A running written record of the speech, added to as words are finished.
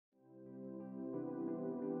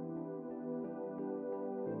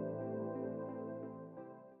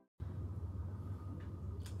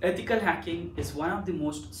Ethical hacking is one of the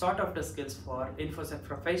most sought after skills for InfoSec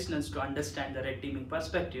professionals to understand the red teaming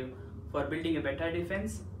perspective for building a better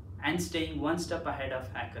defense and staying one step ahead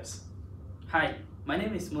of hackers. Hi, my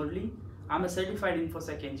name is Murali. I'm a certified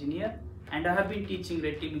InfoSec engineer and I have been teaching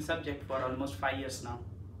red teaming subject for almost 5 years now.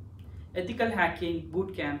 Ethical Hacking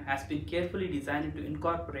Bootcamp has been carefully designed to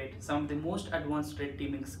incorporate some of the most advanced red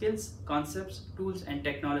teaming skills, concepts, tools and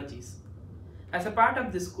technologies. As a part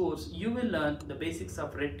of this course, you will learn the basics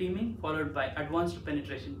of red teaming followed by advanced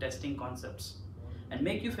penetration testing concepts and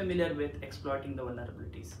make you familiar with exploiting the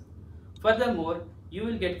vulnerabilities. Furthermore, you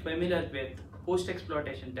will get familiar with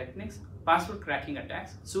post-exploitation techniques, password cracking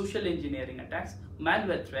attacks, social engineering attacks,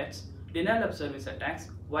 malware threats, denial of service attacks,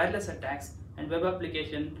 wireless attacks, and web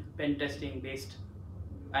application pen testing based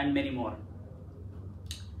and many more.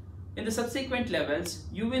 In the subsequent levels,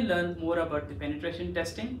 you will learn more about the penetration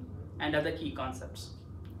testing and other key concepts.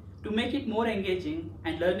 To make it more engaging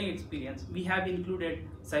and learning experience, we have included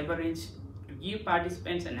CyberRange to give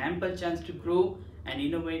participants an ample chance to grow and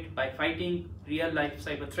innovate by fighting real-life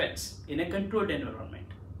cyber threats in a controlled environment.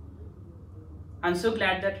 I'm so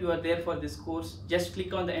glad that you are there for this course. Just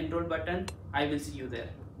click on the enroll button. I will see you there.